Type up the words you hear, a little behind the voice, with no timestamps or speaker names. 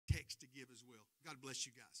God bless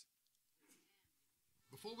you guys.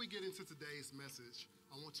 Before we get into today's message,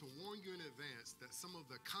 I want to warn you in advance that some of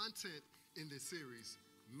the content in this series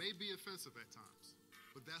may be offensive at times,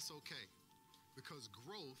 but that's okay because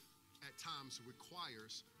growth at times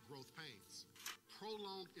requires growth pains.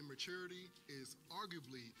 Prolonged immaturity is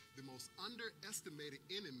arguably the most underestimated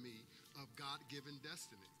enemy of God-given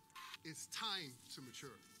destiny. It's time to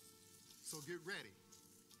mature. So get ready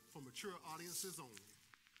for mature audiences only.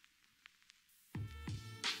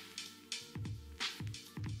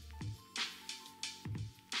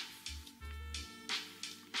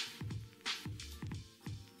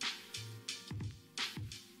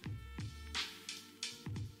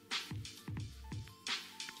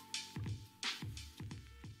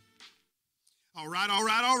 All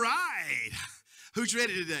right. Who's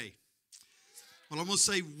ready today? Well, I'm going to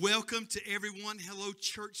say welcome to everyone. Hello,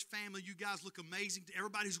 church family. You guys look amazing. To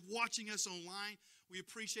everybody who's watching us online, we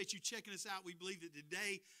appreciate you checking us out. We believe that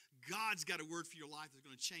today God's got a word for your life that's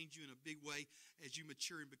going to change you in a big way as you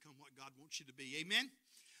mature and become what God wants you to be. Amen?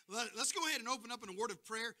 Let's go ahead and open up in a word of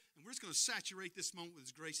prayer, and we're just going to saturate this moment with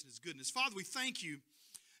His grace and His goodness. Father, we thank you,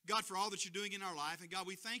 God, for all that you're doing in our life. And God,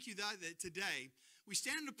 we thank you that today we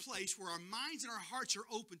stand in a place where our minds and our hearts are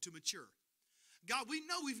open to mature. God, we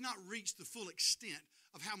know we've not reached the full extent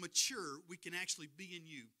of how mature we can actually be in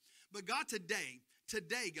you. But God,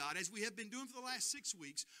 today, God, as we have been doing for the last 6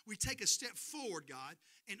 weeks, we take a step forward, God,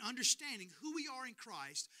 in understanding who we are in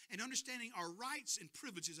Christ and understanding our rights and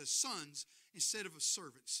privileges as sons instead of as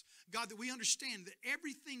servants. God, that we understand that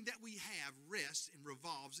everything that we have rests and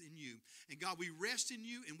revolves in you. And God, we rest in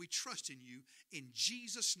you and we trust in you in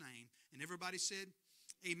Jesus' name. And everybody said,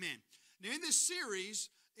 amen. Now, in this series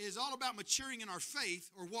is all about maturing in our faith,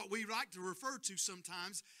 or what we like to refer to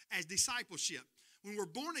sometimes as discipleship. When we're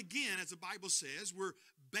born again, as the Bible says, we're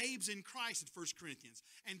babes in Christ in 1 Corinthians.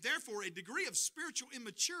 And therefore, a degree of spiritual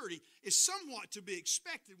immaturity is somewhat to be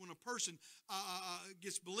expected when a person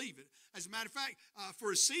gets believed. As a matter of fact,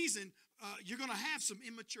 for a season, you're going to have some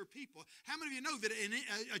immature people. How many of you know that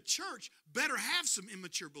a church better have some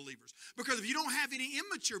immature believers? Because if you don't have any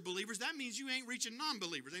immature believers, that means you ain't reaching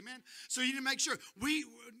non-believers. Amen? So you need to make sure.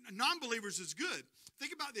 Non-believers is good.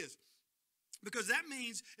 Think about this. Because that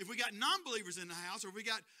means if we got non-believers in the house, or we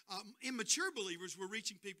got immature believers, we're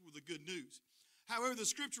reaching people with the good news. However, the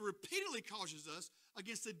scripture repeatedly cautions us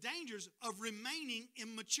against the dangers of remaining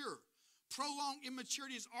immature. Prolonged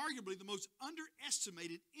immaturity is arguably the most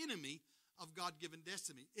underestimated enemy of God-given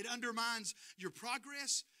destiny. It undermines your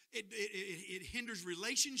progress. It hinders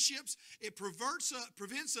relationships. It prevents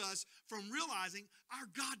us from realizing our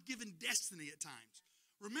God-given destiny at times.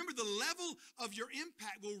 Remember, the level of your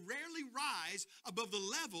impact will rarely rise above the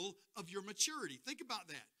level of your maturity. Think about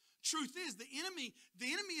that. Truth is, the enemy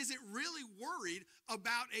isn't really worried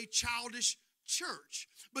about a childish church.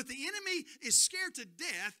 But the enemy is scared to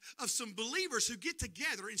death of some believers who get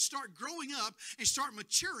together and start growing up and start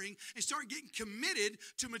maturing and start getting committed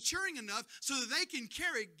to maturing enough so that they can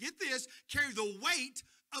carry the weight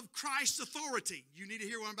of Christ's authority. You need to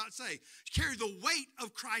hear what I'm about to say. Carry the weight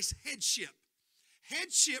of Christ's headship.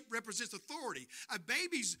 Headship represents authority. A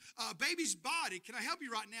baby's body, can I help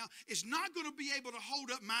you right now, is not going to be able to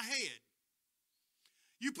hold up my head.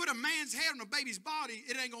 You put a man's head on a baby's body,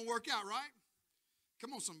 it ain't going to work out, right?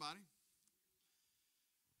 Come on, somebody.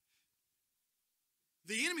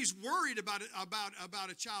 The enemy's worried about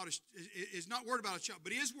a child, is not worried about a child,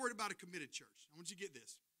 but he is worried about a committed church. I want you to get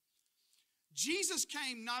this. Jesus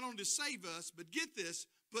came not only to save us, but get this,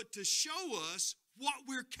 but to show us what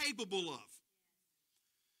we're capable of.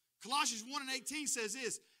 Colossians 1:18 says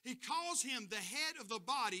this, he calls him the head of the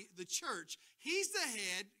body, the church. He's the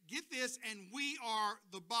head, get this, and we are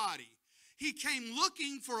the body. He came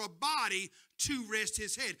looking for a body to rest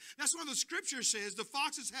his head. That's why the scripture says the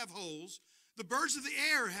foxes have holes, the birds of the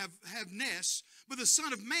air have nests, but the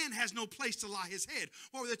Son of Man has no place to lie his head.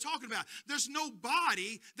 What were they talking about? There's no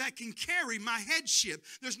body that can carry my headship.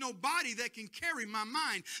 There's no body that can carry my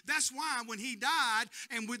mind. That's why when he died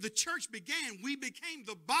and when the church began, we became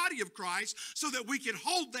the body of Christ so that we could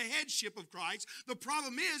hold the headship of Christ. The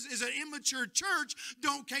problem is an immature church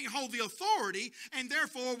can't hold the authority, and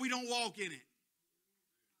therefore we don't walk in it.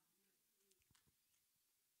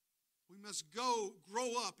 We must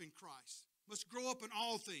grow up in Christ. Must grow up in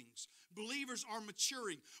all things. Believers are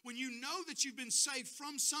maturing. When you know that you've been saved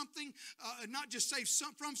from something, not just saved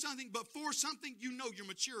from something, but for something, you know you're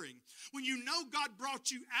maturing. When you know God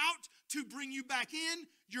brought you out to bring you back in,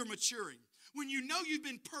 you're maturing. When you know you've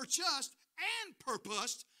been purchased and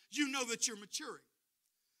purposed, you know that you're maturing.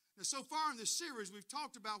 Now, so far in this series, we've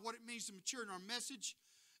talked about what it means to mature in our message.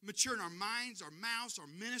 mature in our minds, our mouths, our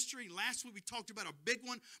ministry. Last week we talked about a big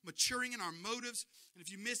one, maturing in our motives. And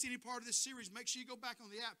if you missed any part of this series, make sure you go back on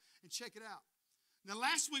the app and check it out. Now,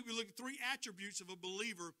 last week we looked at 3 attributes of a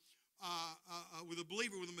believer with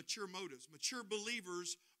a mature motives. Mature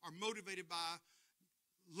believers are motivated by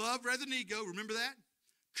love rather than ego. Remember that?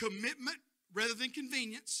 Commitment rather than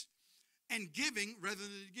convenience, and giving rather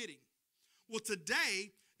than getting. Well,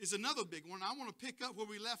 today is another big one. I want to pick up where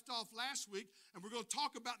we left off last week, and we're going to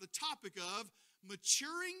talk about the topic of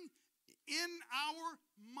maturing in our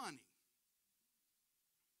money.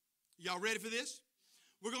 Y'all ready for this?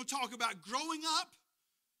 We're going to talk about growing up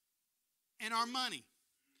and our money.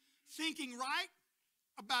 Thinking right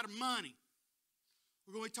about money.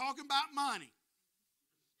 We're going to be talking about money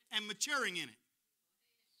and maturing in it.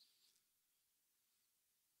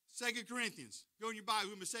 2 Corinthians. Go in your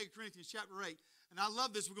Bible with me, 2 Corinthians chapter 8. And I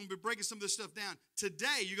love this. We're going to be breaking some of this stuff down.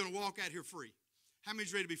 Today, you're going to walk out here free. How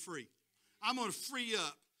many's ready to be free? I'm going to free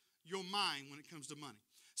up your mind when it comes to money.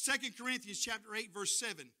 2 Corinthians chapter 8, verse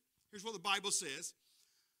 7. Here's what the Bible says.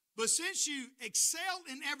 But since you excel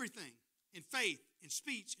in everything, in faith, in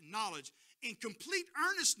speech, in knowledge, in complete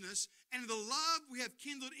earnestness, and in the love we have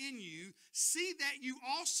kindled in you, see that you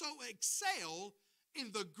also excel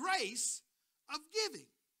in the grace of giving.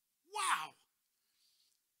 Wow.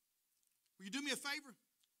 Will you do me a favor?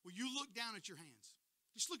 Will you look down at your hands?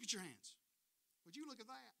 Just look at your hands. Would you look at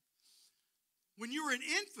that? When you were an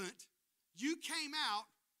infant, you came out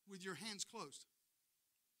with your hands closed.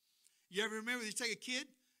 You ever remember you take a kid,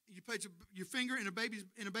 you put your finger in a baby's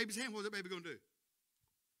hand, what's that baby going to do?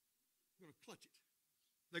 They're going to clutch it.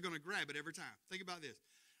 They're going to grab it every time. Think about this.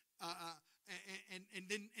 And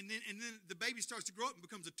then the baby starts to grow up and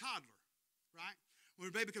becomes a toddler, right? When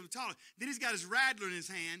the baby becomes a toddler, then he's got his rattler in his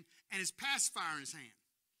hand and his pacifier in his hand.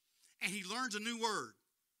 And he learns a new word,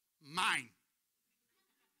 mine.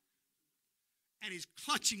 And he's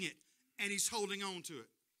clutching it and he's holding on to it.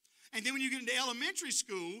 And then when you get into elementary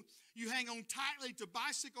school, you hang on tightly to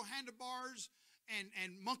bicycle handlebars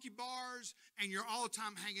and monkey bars, and you're all the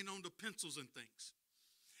time hanging on to pencils and things.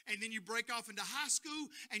 And then you break off into high school,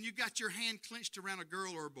 and you got your hand clenched around a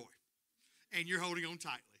girl or a boy. And you're holding on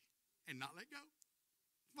tightly and not let go.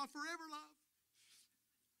 It's my forever love.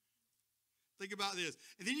 Think about this.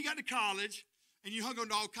 And then you got to college, and you hung on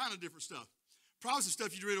to all kind of different stuff. Probably some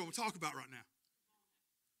stuff you really don't want to talk about right now.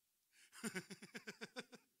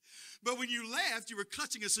 But when you left, you were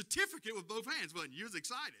clutching a certificate with both hands, wasn't you? You was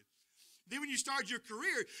excited. Then when you started your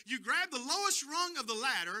career, you grabbed the lowest rung of the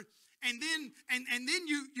ladder, and then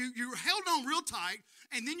you held on real tight,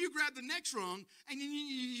 and then you grabbed the next rung, and then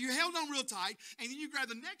you held on real tight, and then you grabbed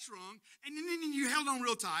the next rung, and then you held on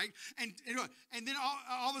real tight, and then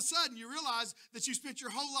all of a sudden you realize that you spent your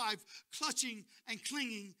whole life clutching and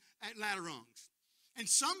clinging at ladder rungs. And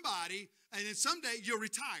then someday you'll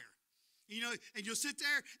retire. You know, and you'll sit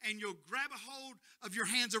there and you'll grab a hold of your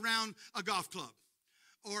hands around a golf club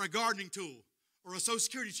or a gardening tool or a Social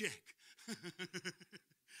Security check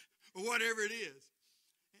or whatever it is.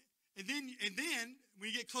 And then when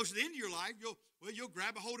you get close to the end of your life, you'll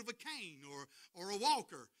grab a hold of a cane or a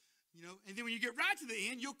walker, you know. And then when you get right to the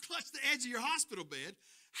end, you'll clutch the edge of your hospital bed,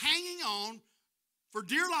 hanging on for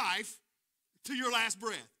dear life to your last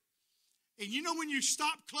breath. And you know when you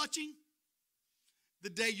stop clutching? The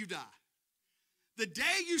day you die. The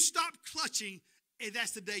day you stop clutching, and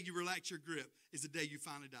that's the day you relax your grip, is the day you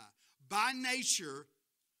finally die. By nature,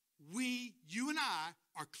 you and I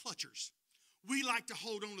are clutchers. We like to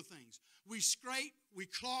hold on to things. We scrape, we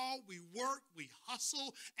claw, we work, we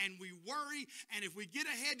hustle, and we worry. And if we get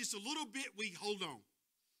ahead just a little bit, we hold on.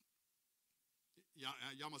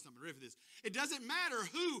 Y'all must not be ready for this. It doesn't matter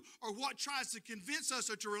who or what tries to convince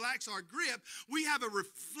us or to relax our grip. We have a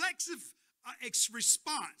reflexive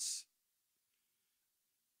response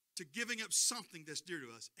to giving up something that's dear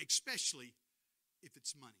to us, especially if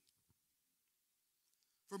it's money.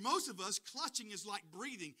 For most of us, clutching is like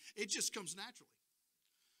breathing. It just comes naturally.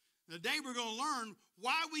 Today we're going to learn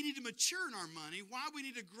why we need to mature in our money, why we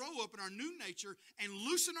need to grow up in our new nature and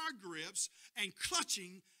loosen our grips, and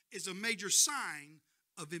clutching is a major sign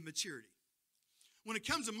of immaturity. When it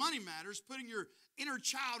comes to money matters, putting your inner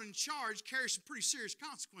child in charge carries some pretty serious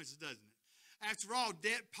consequences, doesn't it? After all,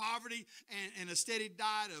 debt, poverty, and a steady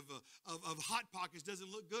diet of Hot Pockets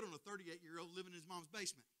doesn't look good on a 38-year-old living in his mom's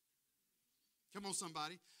basement. Come on,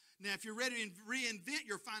 somebody. Now, if you're ready to reinvent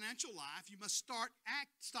your financial life, you must stop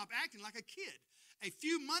acting like a kid. A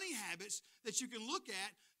few money habits that you can look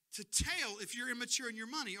at to tell if you're immature in your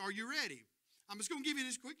money. Are you ready? I'm just going to give you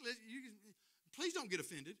this quick list. Please don't get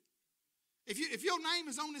offended. If your name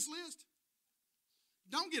is on this list,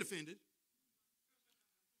 don't get offended.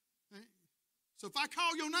 So if I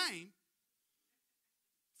call your name,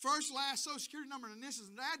 first, last, social security number, and initials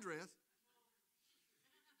and address,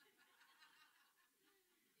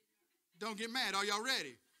 don't get mad. Are y'all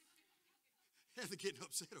ready? Heather getting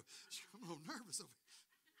upset. I'm a little nervous over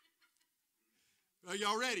here. Are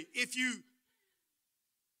y'all ready? If you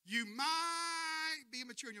might be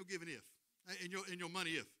immature in your giving in your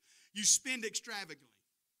money if. You spend extravagantly.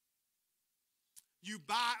 You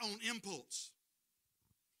buy on impulse.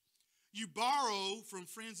 You borrow from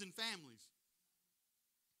friends and families.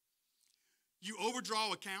 You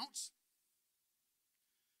overdraw accounts.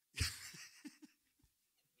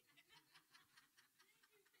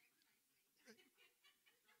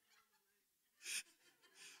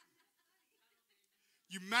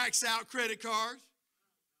 You max out credit cards.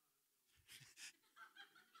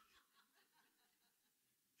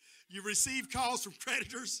 You receive calls from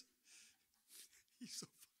creditors. You're so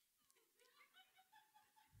funny.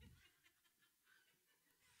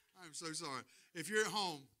 I'm so sorry. If you're at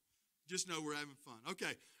home, just know we're having fun.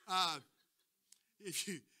 Okay. If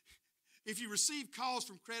you receive calls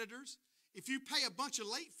from creditors, if you pay a bunch of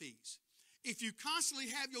late fees, if you constantly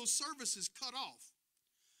have your services cut off,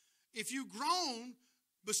 if you've grown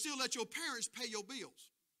but still let your parents pay your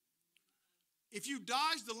bills, if you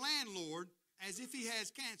dodge the landlord as if he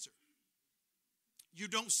has cancer, you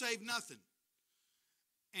don't save nothing.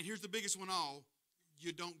 And here's the biggest one all,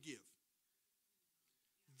 you don't give.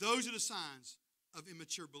 Those are the signs of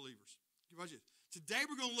immature believers. Watch this. Today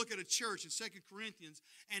we're going to look at a church in 2 Corinthians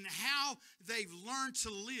and how they've learned to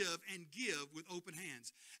live and give with open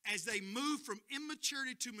hands. As they moved from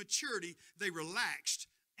immaturity to maturity, they relaxed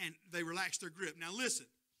their grip. Now listen,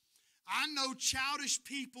 I know childish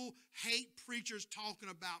people hate preachers talking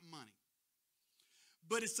about money.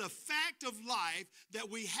 But it's a fact of life that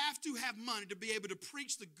we have to have money to be able to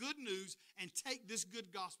preach the good news and take this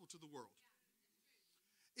good gospel to the world.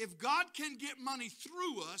 If God can get money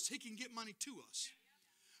through us, he can get money to us.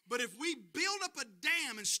 But if we build up a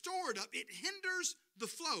dam and store it up, it hinders the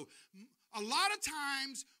flow. A lot of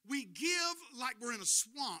times we give like we're in a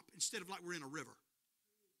swamp instead of like we're in a river.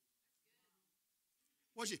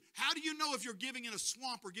 Watch it. How do you know if you're giving in a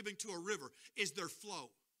swamp or giving to a river? Is there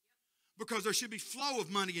flow? Because there should be flow of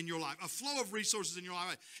money in your life, a flow of resources in your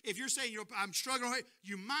life. If you're saying, I'm struggling,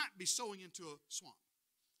 you might be sowing into a swamp.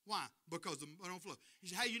 Why? Because the money don't flow. You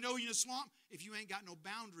say, how you know you're in a swamp? If you ain't got no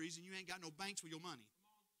boundaries and you ain't got no banks with your money.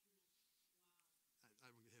 I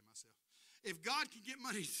don't get ahead of myself. If God can get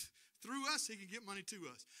money through us, he can get money to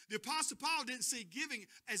us. The Apostle Paul didn't see giving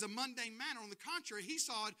as a mundane manner. On the contrary, he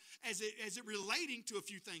saw it as it relating to a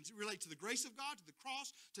few things. It relates to the grace of God, to the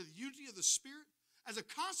cross, to the unity of the Spirit. As a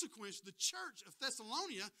consequence, the church of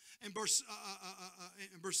Thessalonica and Berea,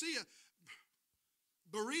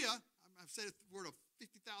 I've said the word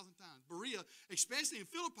 50,000 times, Berea, especially in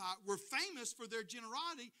Philippi, were famous for their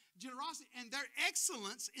generosity and their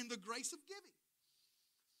excellence in the grace of giving.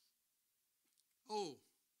 Oh,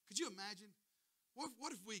 could you imagine?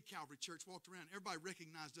 What if we, Calvary Church, walked around, everybody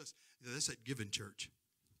recognized us? That's that giving church.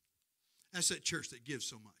 That's that church that gives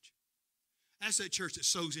so much. That's that church that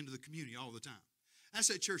sows into the community all the time. That's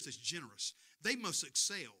that church that's generous. They must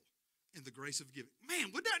excel in the grace of giving.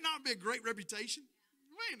 Man, would that not be a great reputation?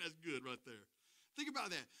 Man, that's good right there. Think about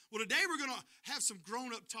that. Well, today we're going to have some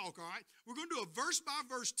grown-up talk, all right? We're going to do a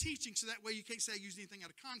verse-by-verse teaching so that way you can't say I used anything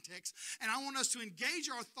out of context. And I want us to engage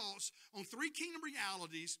our thoughts on three kingdom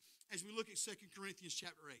realities as we look at 2 Corinthians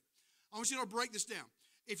chapter 8. I want you to break this down.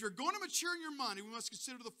 If you're going to mature in your money, we must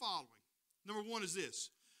consider the following. Number one is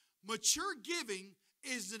this. Mature giving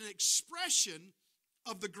is an expression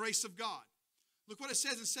of the grace of God. Look what it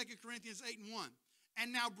says in 2 Corinthians 8:1.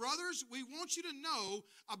 And now, brothers, we want you to know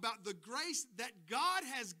about the grace that God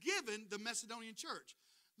has given the Macedonian church.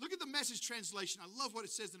 Look at the Message translation. I love what it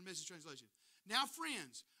says in the Message translation. Now,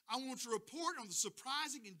 friends, I want to report on the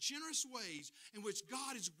surprising and generous ways in which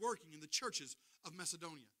God is working in the churches of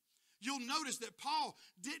Macedonia. You'll notice that Paul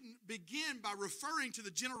didn't begin by referring to the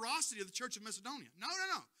generosity of the church of Macedonia. No.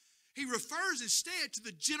 He refers instead to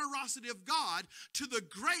the generosity of God, to the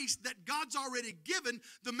grace that God's already given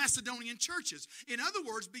the Macedonian churches. In other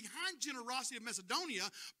words, behind generosity of Macedonia,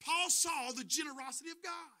 Paul saw the generosity of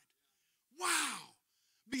God. Wow.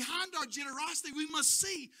 Behind our generosity, we must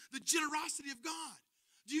see the generosity of God.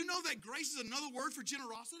 Do you know that grace is another word for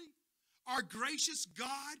generosity? Our gracious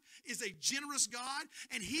God is a generous God,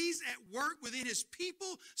 and he's at work within his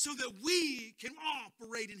people so that we can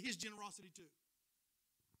operate in his generosity too.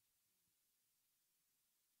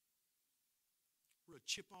 We're a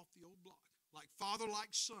chip off the old block. Like father,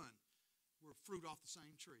 like son. We're a fruit off the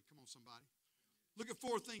same tree. Come on, somebody. Look at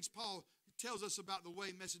four things Paul tells us about the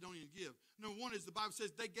way Macedonians give. Number one is the Bible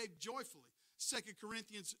says they gave joyfully. 2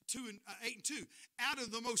 Corinthians 8 and 2. Out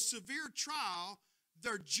of the most severe trial,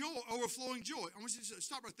 their joy, overflowing joy. I want you to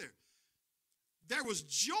stop right there. There was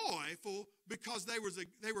joyful because they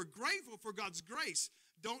were grateful for God's grace.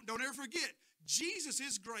 Don't ever forget, Jesus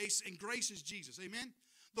is grace and grace is Jesus. Amen?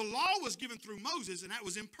 The law was given through Moses, and that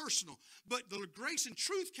was impersonal. But the grace and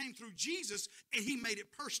truth came through Jesus, and he made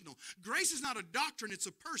it personal. Grace is not a doctrine, it's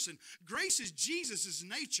a person. Grace is Jesus'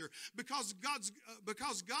 nature because God's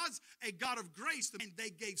a God of grace, and they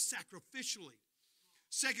gave sacrificially.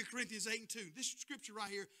 2 Corinthians 8 and 2. This scripture right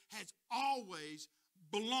here has always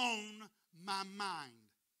blown my mind.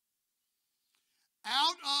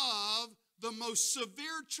 Out of the most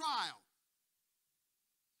severe trial,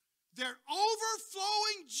 their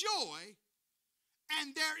overflowing joy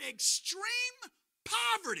and their extreme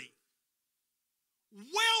poverty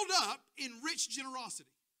welled up in rich generosity.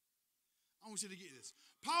 I want you to get this.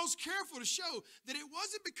 Paul's careful to show that it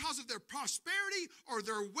wasn't because of their prosperity or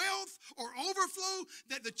their wealth or overflow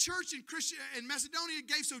that the church in Macedonia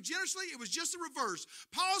gave so generously. It was just the reverse.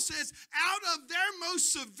 Paul says, out of their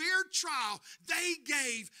most severe trial, they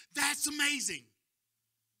gave. That's amazing.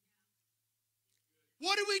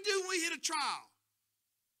 What do we do when we hit a trial?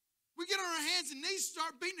 We get on our hands and knees,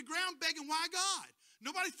 start beating the ground, begging, why God?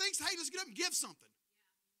 Nobody thinks, hey, let's get up and give something.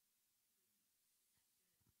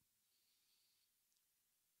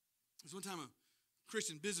 There's one time a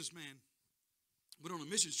Christian businessman went on a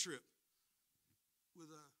missions trip with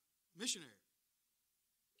a missionary.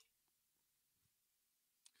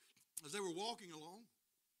 As they were walking along,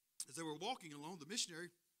 the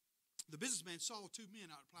businessman saw two men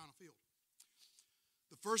out plowing a field.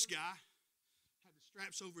 The first guy had the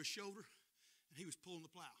straps over his shoulder, and he was pulling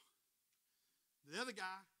the plow. The other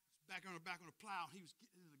guy was back on the plow, and he was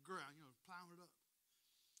getting in the ground, plowing it up.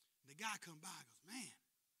 And the guy come by and goes, man,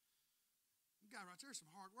 the guy right there,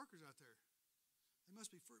 some hard workers out there. They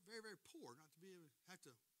must be very, very poor not to be able to have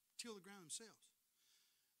to till the ground themselves.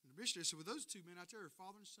 And the missionary said, well, those two men out there are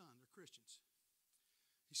father and son. They're Christians.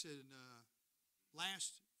 He said,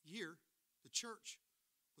 last year, the church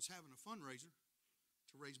was having a fundraiser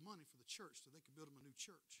to raise money for the church so they could build them a new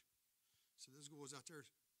church. So those boys out there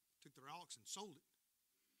took their ox and sold it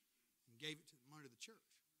and gave it to the money to the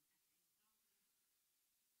church.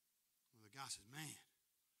 Well, the guy says, man,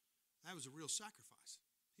 that was a real sacrifice.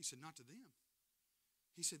 He said, not to them.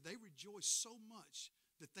 He said they rejoiced so much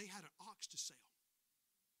that they had an ox to sell,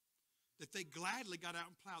 that they gladly got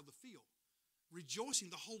out and plowed the field,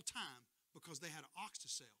 rejoicing the whole time because they had an ox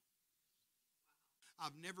to sell.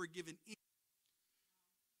 I've never given any.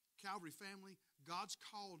 Calvary family, God's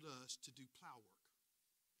called us to do plow work.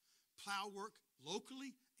 Plow work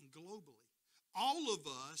locally and globally. All of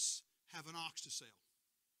us have an ox to sell.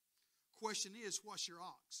 Question is, what's your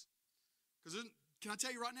ox? Because can I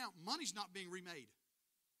tell you right now, money's not being remade.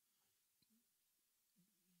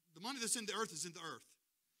 The money that's in the earth is in the earth.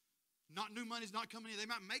 Not new money's not coming in. They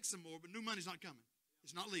might make some more, but new money's not coming.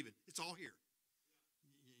 It's not leaving. It's all here.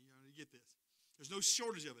 You get this. There's no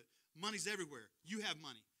shortage of it. Money's everywhere. You have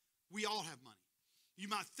money. We all have money. You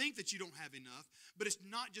might think that you don't have enough, but it's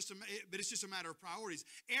just a matter of priorities.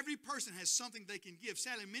 Every person has something they can give.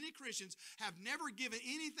 Sadly, many Christians have never given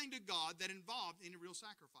anything to God that involved any real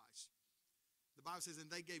sacrifice. The Bible says, and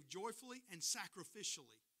they gave joyfully and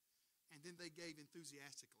sacrificially, and then they gave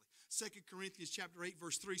enthusiastically. 2 Corinthians chapter 8,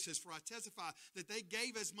 verse 3 says, for I testify that they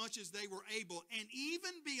gave as much as they were able, and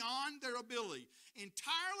even beyond their ability,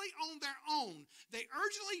 entirely on their own. They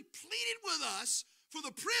urgently pleaded with us for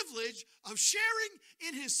the privilege of sharing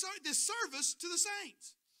in this service to the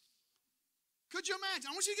saints. Could you imagine?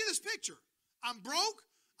 I want you to get this picture. I'm broke.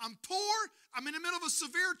 I'm poor. I'm in the middle of a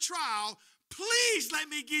severe trial. Please let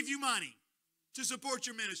me give you money to support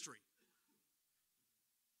your ministry.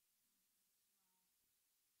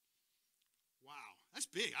 Wow, that's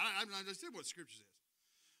big. I don't understand what Scripture says.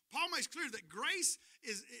 Paul makes clear that grace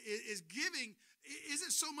is giving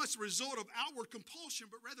isn't so much the result of outward compulsion,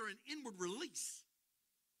 but rather an inward release.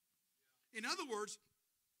 In other words,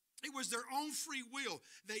 it was their own free will.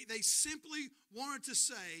 They simply wanted to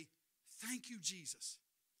say, thank you, Jesus.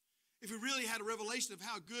 If we really had a revelation of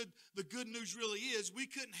how good the good news really is, we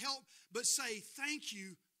couldn't help but say thank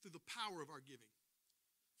you through the power of our giving.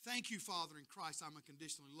 Thank you, Father, in Christ, I'm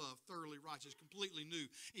unconditionally loved, thoroughly righteous, completely new,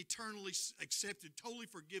 eternally accepted, totally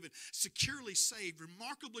forgiven, securely saved,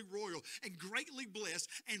 remarkably royal, and greatly blessed,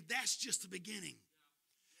 and that's just the beginning.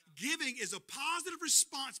 Giving is a positive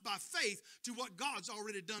response by faith to what God's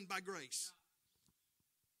already done by grace.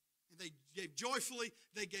 And they gave joyfully,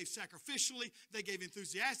 they gave sacrificially, they gave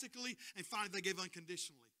enthusiastically, and finally they gave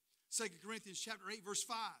unconditionally. 2 Corinthians chapter 8, verse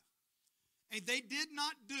 5. And they did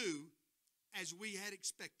not do as we had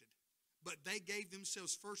expected, but they gave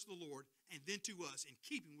themselves first to the Lord and then to us in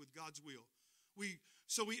keeping with God's will.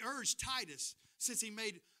 So we urge Titus, since he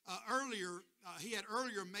had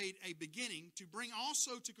earlier made a beginning, to bring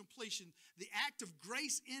also to completion the act of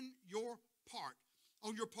grace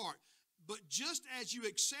on your part. But just as you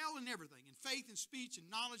excel in everything, in faith and speech and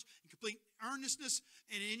knowledge and complete earnestness,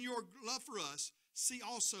 and in your love for us, see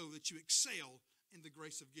also that you excel in the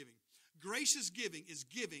grace of giving. Gracious giving is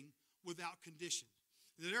giving without condition.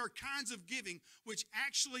 There are kinds of giving which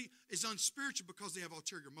actually is unspiritual because they have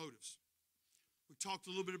ulterior motives. We talked a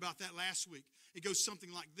little bit about that last week. It goes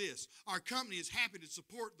something like this. Our company is happy to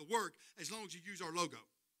support the work as long as you use our logo.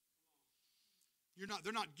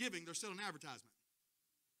 They're not giving, they're selling advertisement.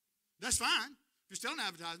 That's fine. If you're selling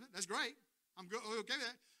advertisement, that's great. I'm okay with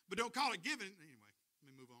that. But don't call it giving. Anyway,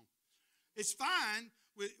 let me move on. It's fine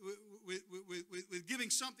with giving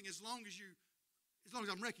something as long as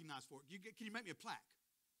I'm recognized for it. Can you make me a plaque?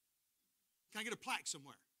 Can I get a plaque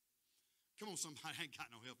somewhere? Come on, somebody. I ain't got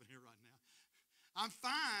no help in here right now. I'm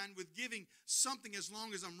fine with giving something as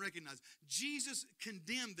long as I'm recognized. Jesus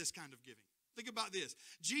condemned this kind of giving. Think about this.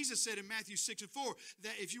 Jesus said in Matthew 6 and 4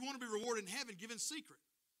 that if you want to be rewarded in heaven, give in secret.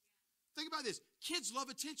 Think about this. Kids love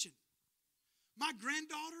attention. My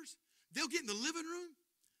granddaughters, they'll get in the living room.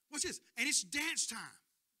 Watch this. And it's dance time.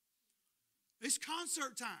 It's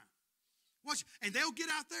concert time. Watch. And they'll get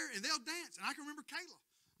out there and they'll dance. And I can remember Kayla.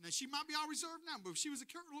 Now, she might be all reserved now, but if she was a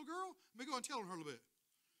little girl, let me go and tell her a little bit.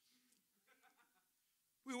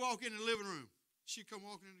 We walk in the living room. She'd come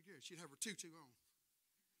walking in the kitchen. She'd have her tutu on.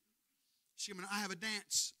 She'd come in, I have a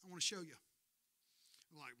dance I want to show you.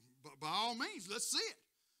 I'm like, by all means, let's see it.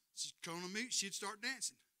 She'd come to me. She'd start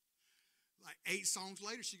dancing. Like 8 songs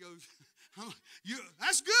later, she goes,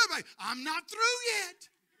 that's good, babe. I'm not through yet.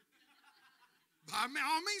 By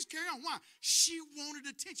all means, carry on. Why? She wanted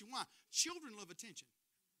attention. Why? Children love attention.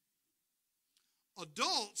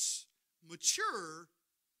 Adults, mature,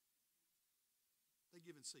 they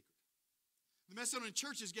give in secret. The Macedonian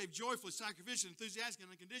churches gave joyfully, sacrificially, enthusiastically,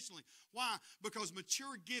 and unconditionally. Why? Because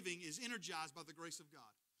mature giving is energized by the grace of God.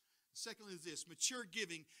 Secondly is this, mature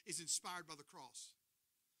giving is inspired by the cross.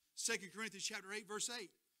 2 Corinthians chapter 8, verse 8.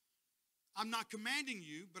 I'm not commanding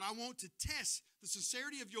you, but I want to test the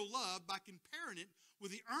sincerity of your love by comparing it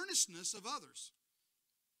with the earnestness of others.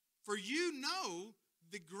 For you know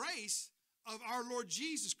the grace of our Lord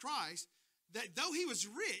Jesus Christ, that though he was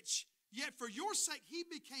rich, yet for your sake he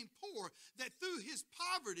became poor, that through his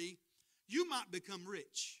poverty you might become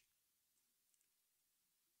rich.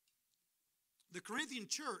 The Corinthian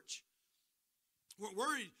church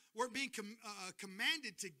weren't being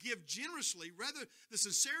commanded to give generously, rather the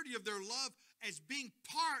sincerity of their love as being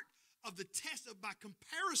part of the test of by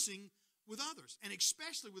comparison with others, and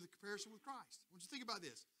especially with the comparison with Christ. I want you to think about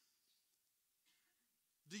this.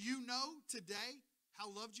 Do you know today how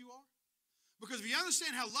loved you are? Because if you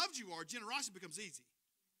understand how loved you are, generosity becomes easy.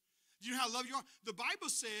 Do you know how loved you are? The Bible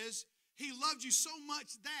says he loved you so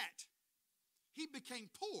much that he became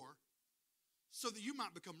poor so that you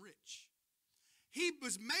might become rich. He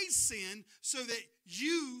was made sin so that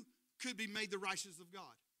you could be made the righteousness of God.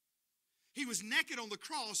 He was naked on the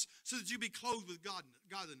cross so that you be clothed with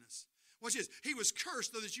godliness. Watch this. He was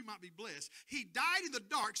cursed so that you might be blessed. He died in the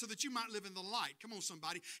dark so that you might live in the light. Come on,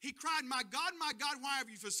 somebody. He cried, my God, why have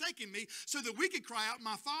you forsaken me? So that we could cry out,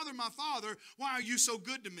 my Father, why are you so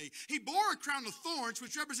good to me? He bore a crown of thorns,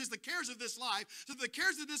 which represents the cares of this life, so that the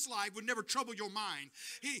cares of this life would never trouble your mind.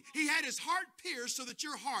 He had his heart pierced so that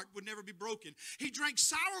your heart would never be broken. He drank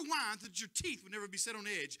sour wine so that your teeth would never be set on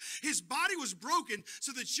edge. His body was broken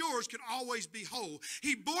so that yours could always be whole.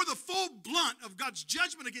 He bore the full blunt of God's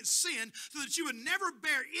judgment against sin so that you would never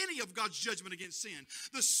bear any of God's judgment against sin.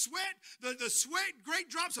 The sweat, great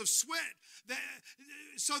drops of sweat,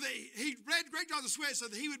 so that he bled great drops of sweat so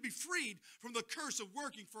that he would be freed from the curse of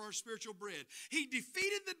working for our spiritual bread. He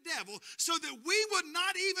defeated the devil so that we would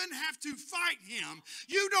not even have to fight him.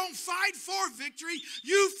 You don't fight for victory,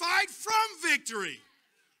 you fight from victory.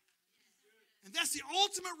 And that's the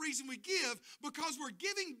ultimate reason we give, because we're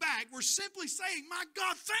giving back. We're simply saying, my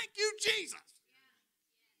God, thank you, Jesus.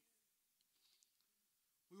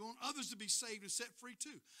 We want others to be saved and set free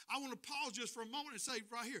too. I want to pause just for a moment and say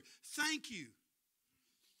right here, thank you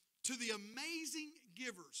to the amazing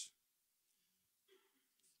givers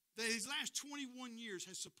that these last 21 years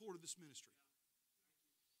has supported this ministry.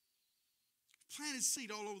 Planted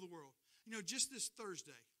seed all over the world. You know, just this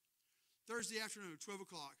Thursday afternoon at 12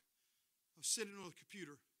 o'clock, I was sitting on the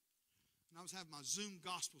computer and I was having my Zoom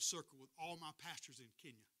gospel circle with all my pastors in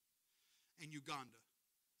Kenya and Uganda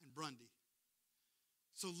and Grundy.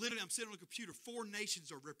 So literally, I'm sitting on a computer. 4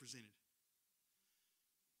 nations are represented.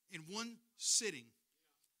 In one sitting,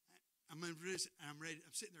 I'm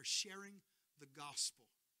sitting there sharing the gospel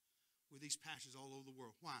with these pastors all over the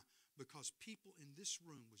world. Why? Because people in this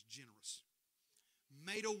room was generous.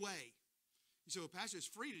 Made a way. You say, well, Pastor, it's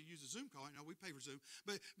free to use a Zoom call. No, we pay for Zoom.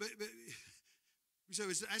 But so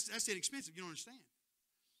that's inexpensive. You don't understand.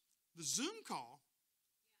 The Zoom call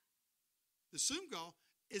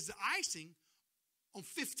is the icing on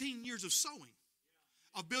 15 years of sowing,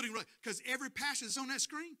 of building. Because every pastor that's on that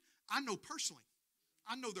screen, I know personally.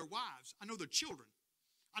 I know their wives. I know their children.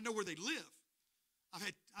 I know where they live.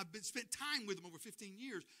 I've spent time with them over 15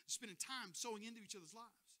 years, spending time sowing into each other's lives.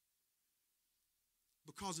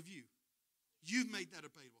 Because of you. You've made that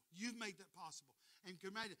available. You've made that possible. And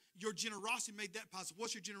imagine, your generosity made that possible.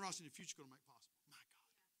 What's your generosity in the future going to make possible? My God.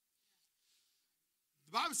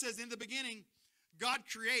 The Bible says in the beginning, God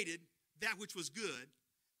created that which was good,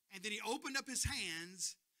 and then he opened up his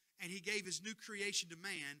hands and he gave his new creation to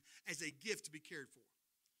man as a gift to be cared for.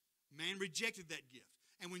 Man rejected that gift.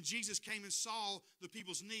 And when Jesus came and saw the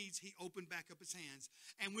people's needs, he opened back up his hands.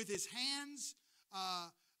 And with his hands,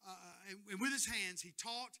 he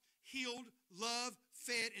taught, healed, loved,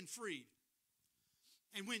 fed, and freed.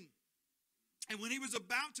 And when he was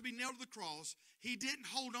about to be nailed to the cross, he didn't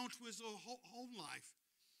hold on to his whole life.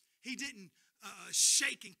 He didn't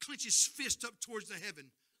shake and clench his fist up towards the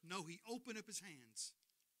heaven. No, he opened up his hands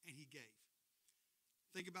and he gave.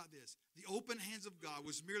 Think about this. The open hands of God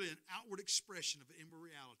was merely an outward expression of an inward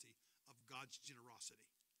reality of God's generosity.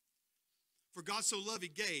 For God so loved, he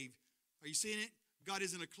gave. Are you seeing it? God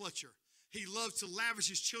isn't a clutcher. He loves to lavish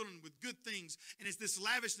his children with good things, and it's this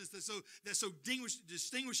lavishness that so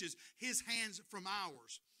distinguishes his hands from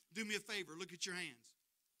ours. Do me a favor. Look at your hands.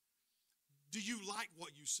 Do you like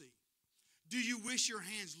what you see? Do you wish your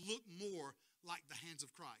hands looked more like the hands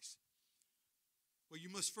of Christ? Well, you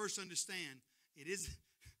must first understand it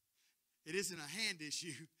isn't a hand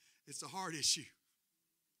issue, it's a heart issue.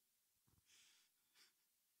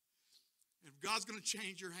 If God's going to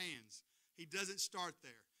change your hands, he doesn't start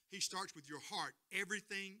there. He starts with your heart.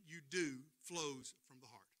 Everything you do flows from the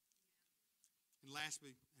heart. And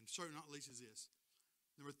lastly, and certainly not least, is this.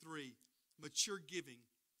 Number 3, mature giving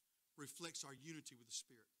reflects our unity with the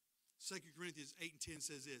Spirit. 2 Corinthians 8 and 10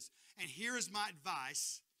 says this, and here is my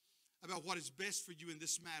advice about what is best for you in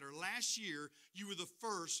this matter. Last year, you were the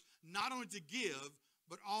first not only to give,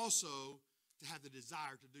 but also to have the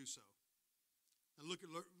desire to do so. Now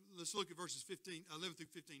let's look at verses 11 through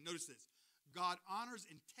 15. Notice this. God honors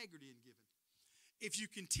integrity in giving. If you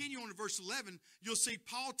continue on to verse 11, you'll see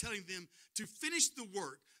Paul telling them to finish the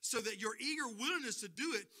work so that your eager willingness to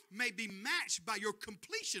do it may be matched by your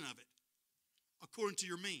completion of it, according to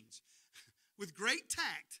your means. With great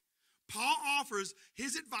tact, Paul offers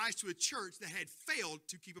his advice to a church that had failed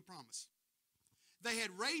to keep a promise. They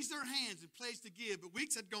had raised their hands and pledged to give, but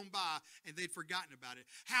weeks had gone by and they'd forgotten about it.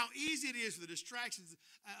 How easy it is for the distractions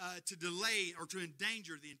to delay or to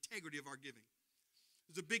endanger the integrity of our giving.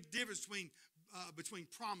 There's a big difference between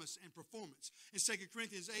promise and performance. In 2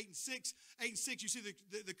 Corinthians 8 and 6, you see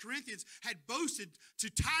the Corinthians had boasted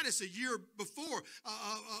to Titus a year before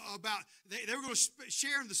about they were going to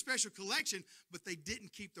share in the special collection, but they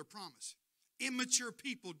didn't keep their promise. Immature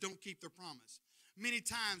people don't keep their promise. Many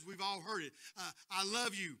times we've all heard it. I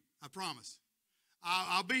love you, I promise.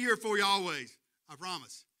 I'll be here for you always, I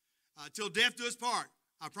promise. Till death do us part,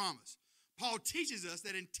 I promise. Paul teaches us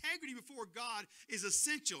that integrity before God is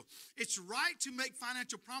essential. It's right to make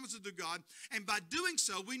financial promises to God, and by doing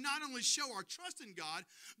so, we not only show our trust in God,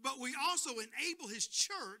 but we also enable his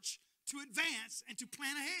church to advance and to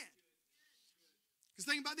plan ahead. Because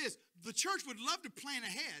think about this. The church would love to plan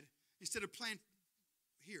ahead instead of plan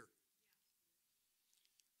here.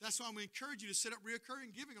 That's why we encourage you to set up recurring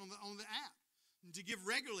giving on the app, and to give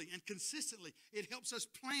regularly and consistently. It helps us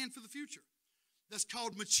plan for the future. That's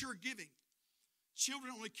called mature giving.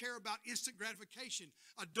 Children only care about instant gratification.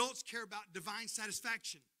 Adults care about divine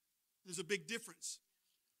satisfaction. There's a big difference.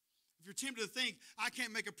 If you're tempted to think, I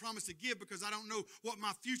can't make a promise to give because I don't know what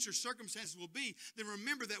my future circumstances will be, then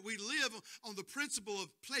remember that we live on the principle of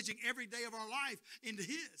pledging every day of our life into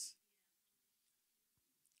his.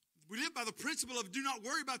 We live by the principle of do not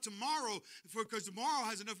worry about tomorrow, because tomorrow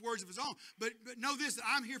has enough worries of its own. But know this, that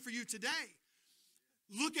I'm here for you today.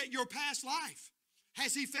 Look at your past life.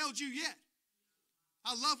 Has he failed you yet?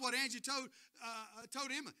 I love what Angie told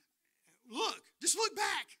Emma. Look, just look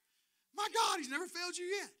back. My God, he's never failed you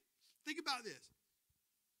yet. Think about this.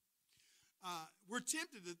 We're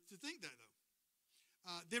tempted to think that,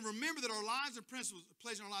 though. Then remember that our lives and principles are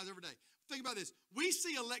placed in our lives every day. Think about this. We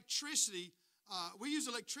see electricity, we use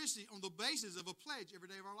electricity on the basis of a pledge every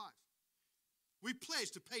day of our life. We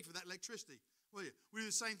pledge to pay for that electricity. We do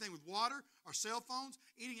the same thing with water, our cell phones,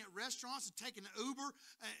 eating at restaurants, and taking an Uber,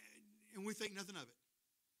 and we think nothing of it.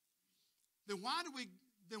 Then why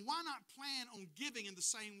not plan on giving in the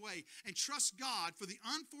same way and trust God for the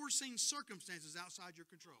unforeseen circumstances outside your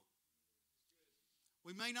control?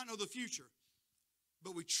 We may not know the future,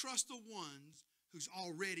 but we trust the ones who's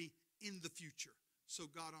already in the future. So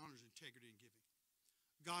God honors integrity in giving.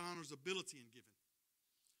 God honors ability in giving.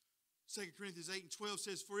 2 Corinthians 8 and 12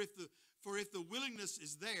 says, For if the willingness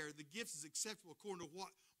is there, the gift is acceptable according to what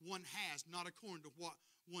one has, not according to what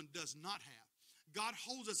one does not have. God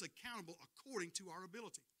holds us accountable according to our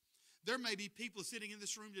ability. There may be people sitting in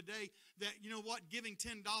this room today that, you know what, giving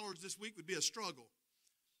 $10 this week would be a struggle.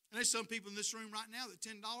 And there's some people in this room right now that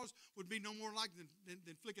 $10 would be no more likely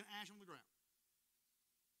than flicking ash on the ground.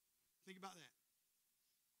 Think about that.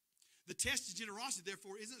 The test of generosity,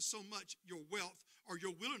 therefore, isn't so much your wealth or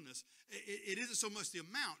your willingness. It isn't so much the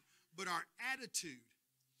amount, but our attitude.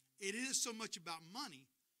 It isn't so much about money,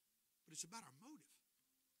 but it's about our motive.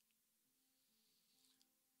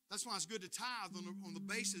 That's why it's good to tithe on the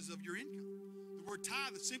basis of your income. The word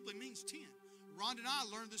tithe simply means 10. Rhonda and I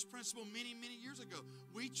learned this principle many, many years ago.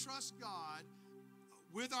 We trust God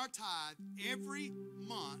with our tithe every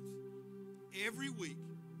month, every week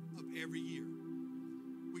of every year.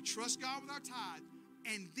 We trust God with our tithe,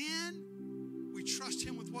 and then we trust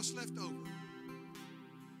Him with what's left over.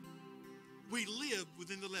 We live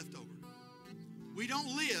within the leftover. We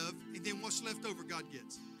don't live, and then what's left over God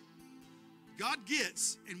gets. God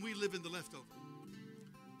gets, and we live in the leftover.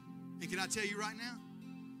 And can I tell you right now?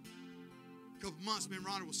 A couple months, me and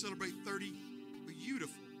Rhonda will celebrate 30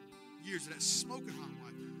 beautiful years of that smoking hot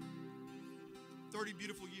wife. 30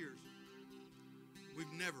 beautiful years.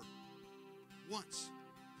 We've never once,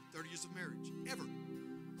 30 years of marriage, ever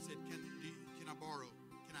said, can I borrow?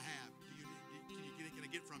 Can I have? Can I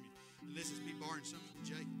get from you? Unless it's me borrowing something from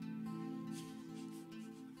Jake.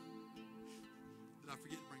 Did I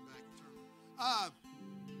forget to bring back eternal?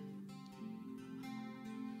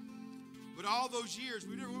 But all those years,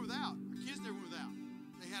 we never went without. Our kids never went without.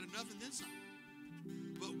 They had enough and then some.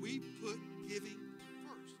 But we put giving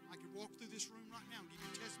first. I could walk through this room right now and give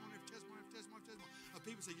you testimony after testimony after testimony after testimony of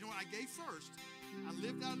people say, you know what, I gave first. I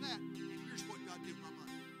lived out of that, and here's what God did with my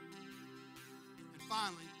money. And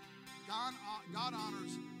finally, God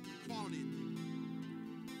honors equality in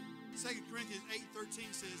giving. 2 Corinthians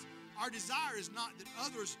 8:13 says, our desire is not that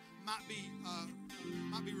others might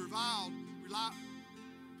be reviled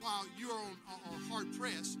while you are hard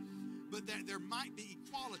pressed, but that there might be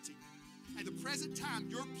equality. At the present time,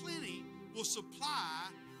 your plenty will supply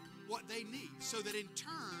what they need, so that in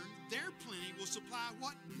turn, their plenty will supply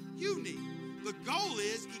what you need. The goal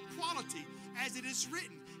is equality, as it is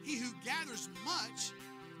written, he who gathers much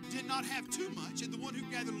did not have too much, and the one who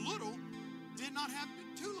gathered little did not have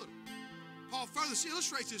too little. Paul further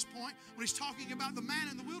illustrates this point when he's talking about the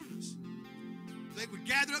manna in the wilderness. They would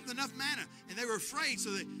gather up enough manna, and they were afraid,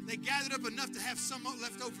 so they gathered up enough to have some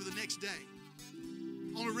left over for the next day.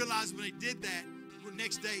 Only realized when they did that, the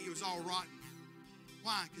next day it was all rotten.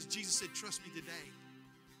 Why? Because Jesus said, trust me today.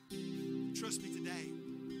 Trust me today.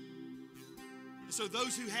 And so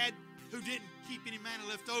those who didn't keep any manna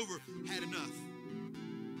left over had enough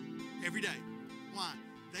every day. Why?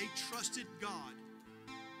 They trusted God,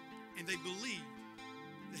 and they believed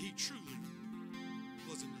that He truly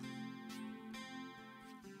was enough.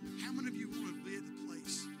 How many of you want to be at the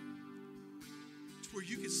place to where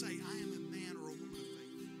you can say, I am a man or a woman of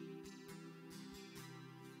faith?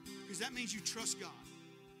 Because that means you trust God.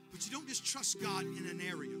 But you don't just trust God in an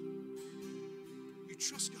area. You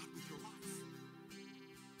trust God with your life.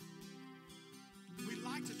 We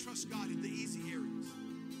like to trust God in the easy areas,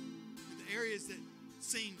 in the areas that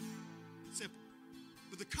seem simple.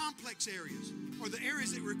 But the complex areas, or the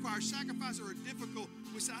areas that require sacrifice or are difficult,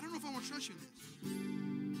 we say, I don't know if I want to trust you in this.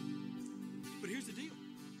 But here's the deal.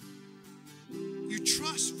 You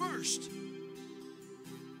trust first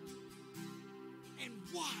and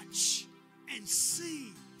watch and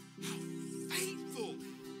see how faithful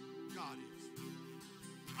God is.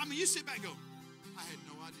 I mean, you sit back and go, I had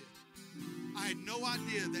no idea. I had no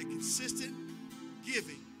idea that consistent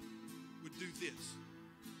giving would do this.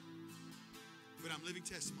 But I'm living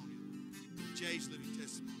testimony. Jay's living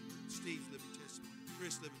testimony. Steve's living testimony.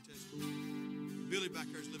 Chris living testimony. Billy back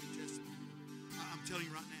there is living testimony. I'm telling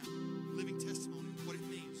you right now, living testimony, what it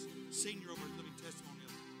means. Senior over at living testimony,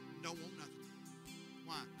 don't want nothing.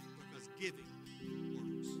 Why? Because giving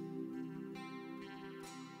works.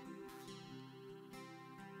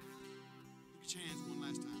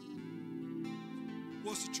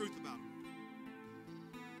 What's the truth about them?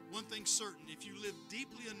 One thing's certain, if you live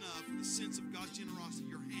deeply enough in the sense of God's generosity,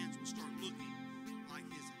 your hands will start looking like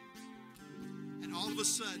his hands. And all of a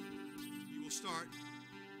sudden, you'll start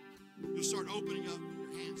opening up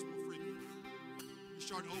your hands more frequently. You'll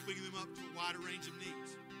start opening them up to a wider range of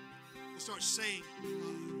needs. You'll start staying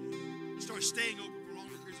open for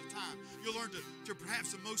longer periods of time. You'll learn to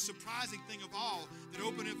perhaps the most surprising thing of all, that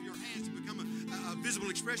opening up your hands to become a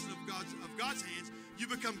visible expression of God's hands. You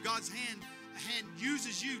become God's hand. A hand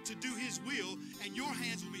uses you to do his will, and your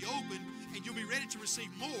hands will be open, and you'll be ready to receive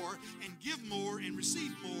more, and give more, and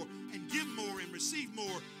receive more, and give more, and receive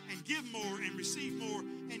more, and give more, and receive more,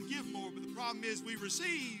 and give more. But the problem is we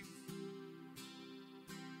receive,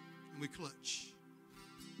 and we clutch.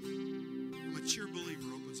 A mature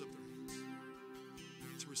believer opens up their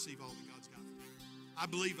hands to receive all that God's got for them. I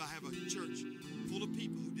believe I have a church full of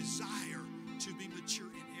people who desire to be mature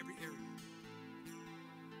in every area.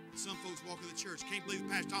 Some folks walk in the church, can't believe the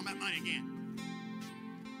pastor talking about money again.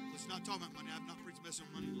 Let's not talk about money. I've not preached a message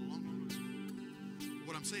on money in a long, long time.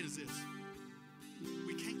 What I'm saying is this.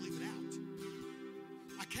 We can't leave it out.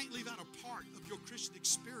 I can't leave out a part of your Christian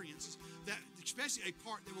experiences, that, especially a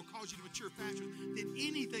part that will cause you to mature faster than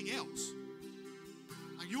anything else.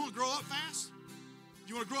 Now, you want to grow up fast?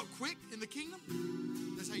 You want to grow up quick in the kingdom?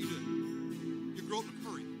 That's how you do it. You grow up in a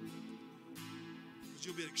hurry. Because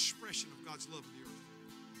you'll be an expression of God's love in the earth.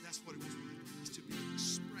 That's what it was for you, is to be an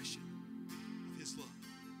expression of his love.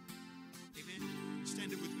 Amen?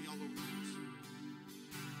 Stand up with me all over the house.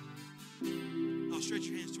 I'll stretch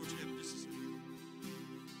your hands towards heaven just a second.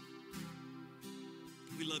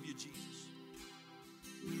 We love you, Jesus.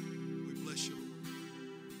 We bless you, Lord.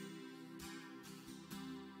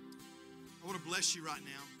 I want to bless you right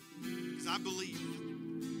now because I believe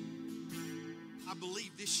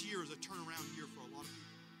this year is a turnaround year for a lot of people.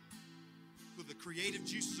 The creative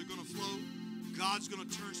juices are going to flow. God's going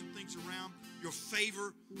to turn some things around. Your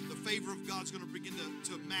favor, the favor of God's going to begin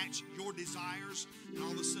to match your desires. And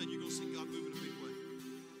all of a sudden, you're going to see God move in a big way.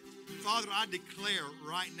 Father, I declare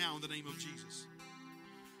right now in the name of Jesus,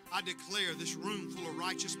 I declare this room full of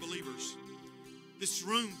righteous believers, this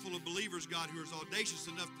room full of believers, God, who is audacious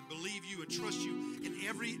enough to believe you and trust you in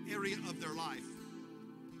every area of their life.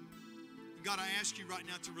 God, I ask you right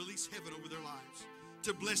now to release heaven over their lives,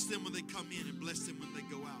 to bless them when they come in and bless them when they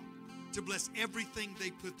go out, to bless everything they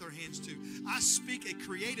put their hands to. I speak a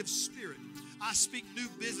creative spirit. I speak new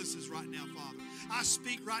businesses right now, Father. I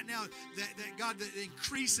speak right now that God, that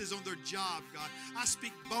increases on their job, God. I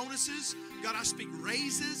speak bonuses. God, I speak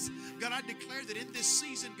raises. God, I declare that in this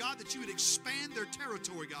season, God, that you would expand their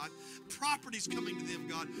territory, God. Properties coming to them,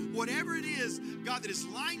 God. Whatever it is, God, that is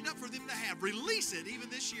lined up for them to have, release it even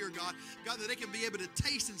this year, God. God, that they can be able to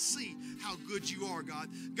taste and see how good you are, God.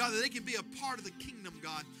 God, that they can be a part of the kingdom,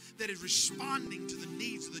 God, that is responding to the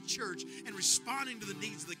needs of the church and responding to the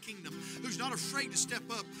needs of the kingdom, who's not afraid to step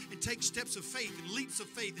up and take steps of faith and leaps of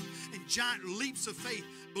faith and giant leaps of faith,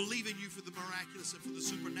 believing you for the miraculous and for the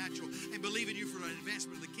supernatural, and believing you for an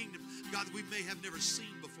advancement of the kingdom, God, that we may have never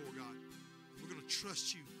seen before, God. We're going to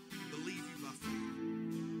trust you and believe you by faith.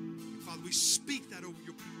 And Father, we speak that over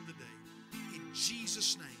your people today. In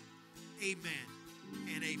Jesus' name, amen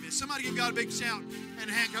and amen. Somebody give God a big shout and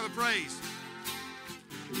a hand clap of praise.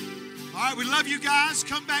 All right, we love you guys.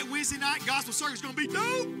 Come back Wednesday night. Gospel Circle is going to be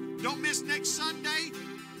dope. Don't miss next Sunday,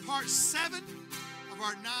 part 7 of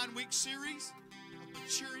our 9-week series of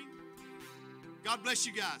maturing. God bless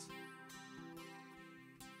you guys.